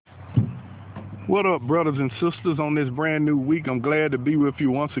What up, brothers and sisters, on this brand new week? I'm glad to be with you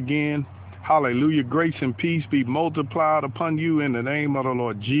once again. Hallelujah. Grace and peace be multiplied upon you in the name of the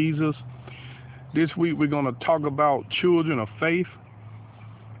Lord Jesus. This week we're going to talk about children of faith.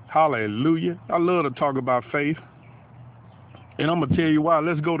 Hallelujah. I love to talk about faith. And I'm going to tell you why.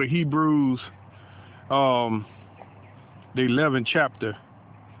 Let's go to Hebrews, the 11th chapter,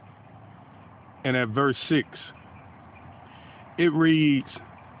 and at verse 6. It reads,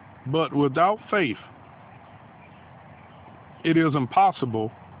 "But without faith, it is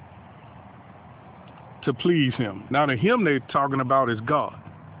impossible to please him." Now, the him they're talking about is God.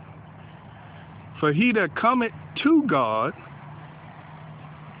 "For he that cometh to God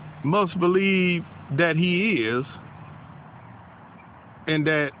must believe that he is, and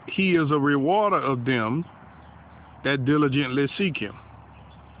that he is a rewarder of them that diligently seek him."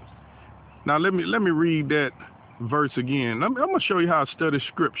 Now, let me read that verse again. I'm going to show you how I study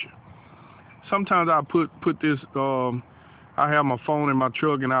scripture. Sometimes I put this, I have my phone in my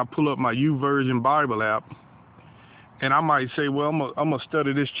truck and I pull up my YouVersion Bible app, and I might say, well, I'm going to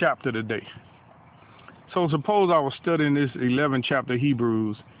study this chapter today. So suppose I was studying this 11th chapter of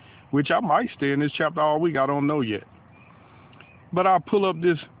Hebrews, which I might stay in this chapter all week, I don't know yet. But I'll pull up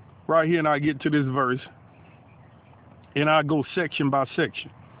this right here and I get to this verse, and I go section by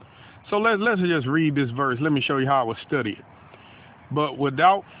section. So let's just read this verse. Let me show you how I would study it. "But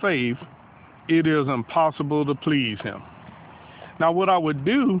without faith, it is impossible to please him." Now, what I would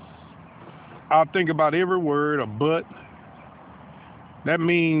do, I'll think about every word, a but. That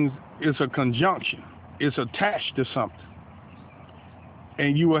means it's a conjunction. It's attached to something.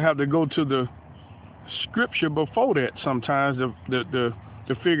 And you will have to go to the scripture before that sometimes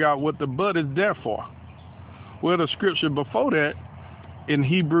to figure out what the but is there for. Well, the scripture before that, in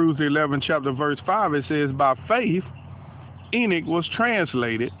Hebrews 11 chapter verse 5, it says, "By faith Enoch was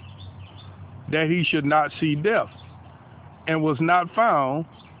translated, that he should not see death, and was not found,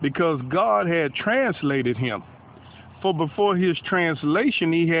 because God had translated him. For before his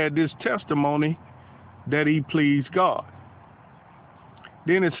translation he had this testimony, that he pleased God."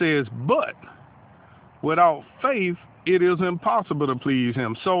 Then it says, "But without faith it is impossible to please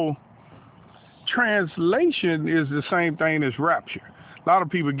him." So translation is the same thing as rapture. A lot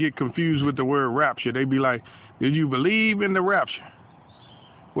of people get confused with the word rapture. They be like, "Did you believe in the rapture?"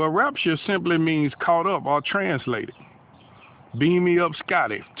 Well, rapture simply means caught up or translated. Beam me up,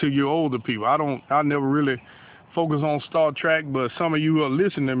 Scotty, to you older people. I never really focus on Star Trek, but some of you who are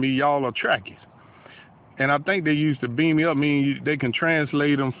listening to me, y'all are Trekkies. And I think they used to beam me up, meaning they can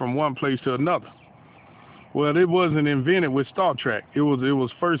translate them from one place to another. Well, it wasn't invented with Star Trek. It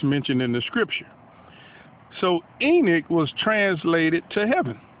was first mentioned in the scripture. So Enoch was translated to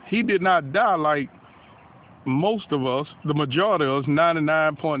heaven. He did not die like most of us, the majority of us,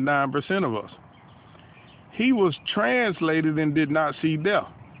 99.9% of us. He was translated and did not see death.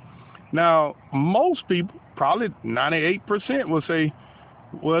 Now, most people, probably 98%, will say,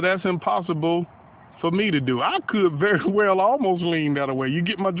 well, that's impossible for me to do. I could very well almost lean that way. You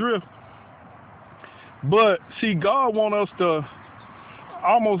get my drift? But see, God wants us to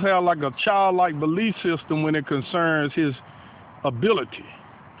almost have like a childlike belief system when it concerns his ability.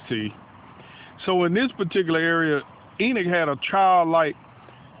 See? So in this particular area, Enoch had a childlike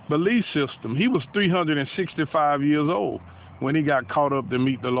belief system. He was 365 years old when he got caught up to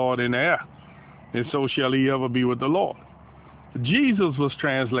meet the Lord in the air. And so shall he ever be with the Lord. Jesus was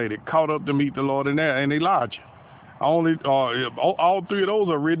translated, caught up to meet the Lord in the air, and Elijah. All three of those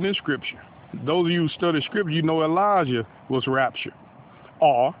are written in scripture. Those of you who study scripture, you know Elijah was raptured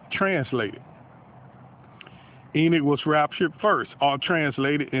or translated. Enoch was raptured first, or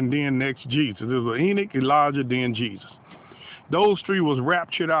translated, and then next Jesus. There was Enoch, Elijah, then Jesus. Those three was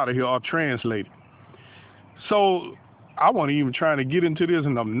raptured out of here, or translated. So I wasn't even trying to get into this,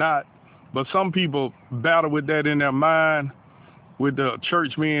 and I'm not. But some people battle with that in their mind, with the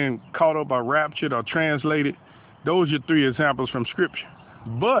church being caught up or raptured or translated. Those are your three examples from scripture.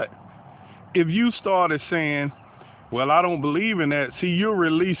 But if you started saying, well, I don't believe in that, see, you're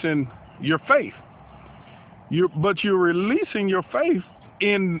releasing your faith. But you're releasing your faith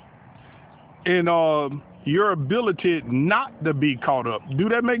in your ability not to be caught up. Do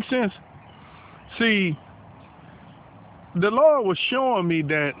that make sense? See, the Lord was showing me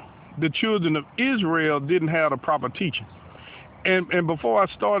that the children of Israel didn't have the proper teaching. And before I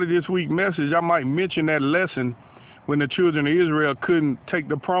started this week's message, I might mention that lesson when the children of Israel couldn't take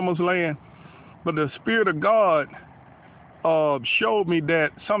the promised land. But the Spirit of God showed me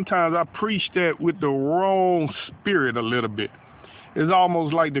that sometimes I preach that with the wrong spirit a little bit. It's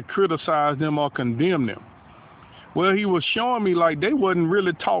almost like to criticize them or condemn them. Well, he was showing me like they wasn't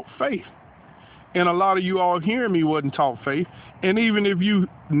really taught faith. And a lot of you all hearing me wasn't taught faith. And even if you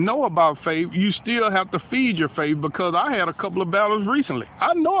know about faith, you still have to feed your faith, because I had a couple of battles recently.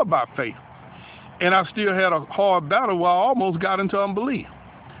 I know about faith. And I still had a hard battle where I almost got into unbelief.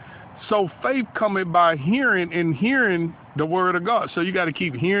 So faith coming by hearing, and hearing the word of God. So you got to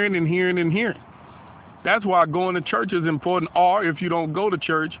keep hearing and hearing and hearing. That's why going to church is important. Or if you don't go to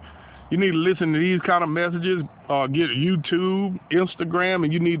church, you need to listen to these kind of messages, get YouTube, Instagram,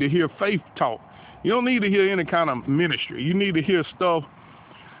 and you need to hear faith talk. You don't need to hear any kind of ministry. You need to hear stuff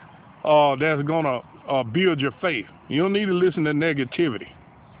that's going to build your faith. You don't need to listen to negativity,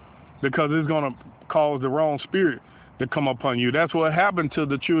 because it's going to cause the wrong spirit to come upon you. That's what happened to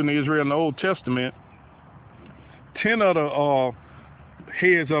the children of Israel in the Old Testament. 10 of the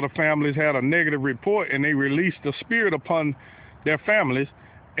heads of the families had a negative report, and they released the spirit upon their families,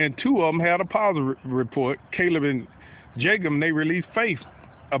 and 2 of them had a positive report. Caleb and Jacob, they released faith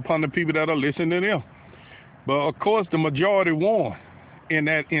upon the people that are listening to them. But of course, the majority won in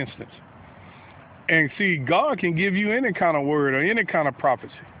that instance. And see, God can give you any kind of word or any kind of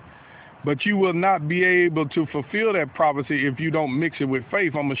prophecy, but you will not be able to fulfill that prophecy if you don't mix it with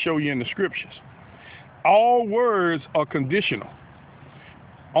faith. I'm going to show you in the scriptures. All words are conditional.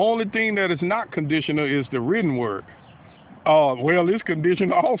 Only thing that is not conditional is the written word. Well, it's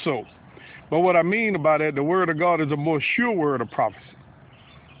conditional also. But what I mean by that, the word of God is a more sure word of prophecy.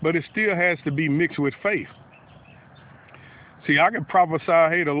 But it still has to be mixed with faith. See, I can prophesy,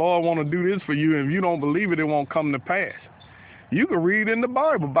 hey, the Lord want to do this for you, and if you don't believe it, it won't come to pass. You can read in the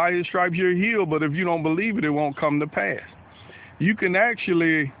Bible, by his stripes you're healed, but if you don't believe it, it won't come to pass. You can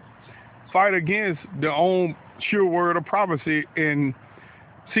actually fight against the own sure word of prophecy, and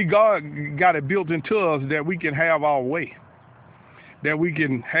see, God got it built into us that we can have our way, that we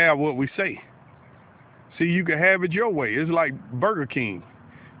can have what we say. See, you can have it your way. It's like Burger King.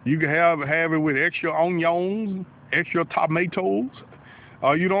 You can have it with extra onions, extra tomatoes,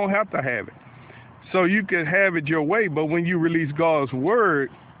 or you don't have to have it. So you can have it your way, but when you release God's word,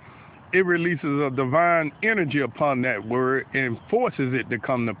 it releases a divine energy upon that word and forces it to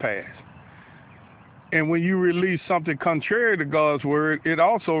come to pass. And when you release something contrary to God's word, it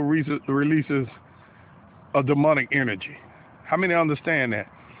also releases a demonic energy. How many understand that?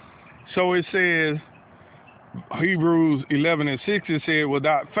 So it says, Hebrews 11:6, it said,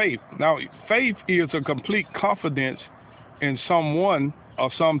 without faith. Now, faith is a complete confidence in someone or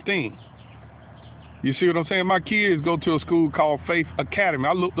something. You see what I'm saying? My kids go to a school called Faith Academy.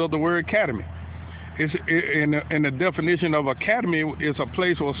 I looked up the word academy. In the definition of academy, it's a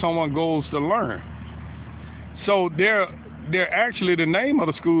place where someone goes to learn. So they're actually, the name of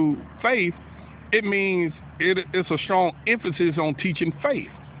the school, Faith, it means it's a strong emphasis on teaching faith.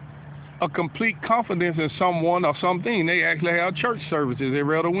 A complete confidence in someone or something. They actually have church services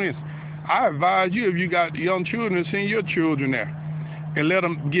every other Wednesday. I advise you, if you got young children, send your children there and let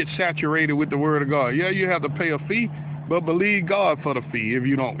them get saturated with the word of God. Yeah, you have to pay a fee, but believe God for the fee if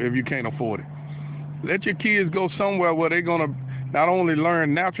you can't afford it. Let your kids go somewhere where they're going to not only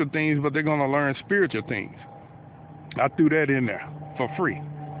learn natural things, but they're going to learn spiritual things. I threw that in there for free.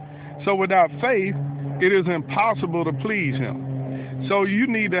 So without faith, it is impossible to please him. So you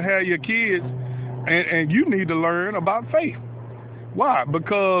need to have your kids, and you need to learn about faith. Why?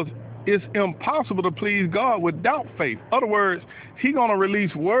 Because it's impossible to please God without faith. In other words, he's going to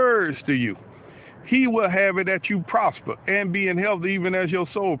release words to you. He will have it that you prosper and be in health even as your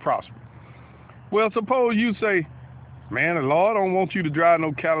soul prospers. Well, suppose you say, man, the Lord don't want you to drive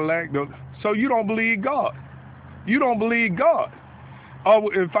no Cadillac. So you don't believe God. You don't believe God.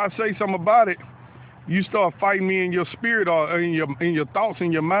 Or if I say something about it, you start fighting me in your spirit or in your thoughts,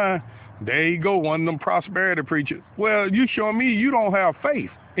 in your mind. There you go, one of them prosperity preachers. Well, you showing me you don't have faith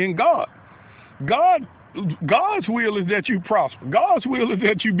in God. God's will is that you prosper. God's will is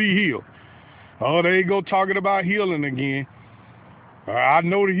that you be healed. Oh, there you go, talking about healing again. I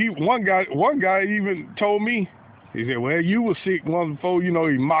know that one guy even told me, he said, well, you were sick once before, he's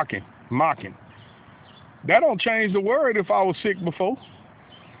mocking. That don't change the word if I was sick before.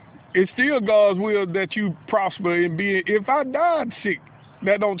 It's still God's will that you prosper and be. If I died sick,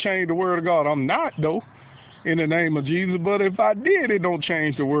 that don't change the word of God. I'm not, though, in the name of Jesus. But if I did, it don't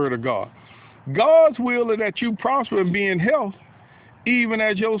change the word of God. God's will is that you prosper and be in health, even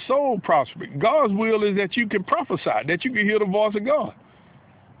as your soul prospers. God's will is that you can prophesy, that you can hear the voice of God.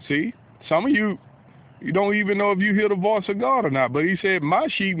 See, some of you don't even know if you hear the voice of God or not. But he said, my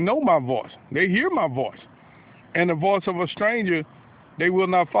sheep know my voice. They hear my voice. And the voice of a stranger, they will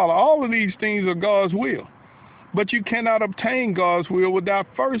not follow. All of these things are God's will. But you cannot obtain God's will without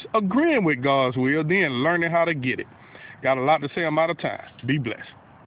first agreeing with God's will, then learning how to get it. Got a lot to say. I'm out of time. Be blessed.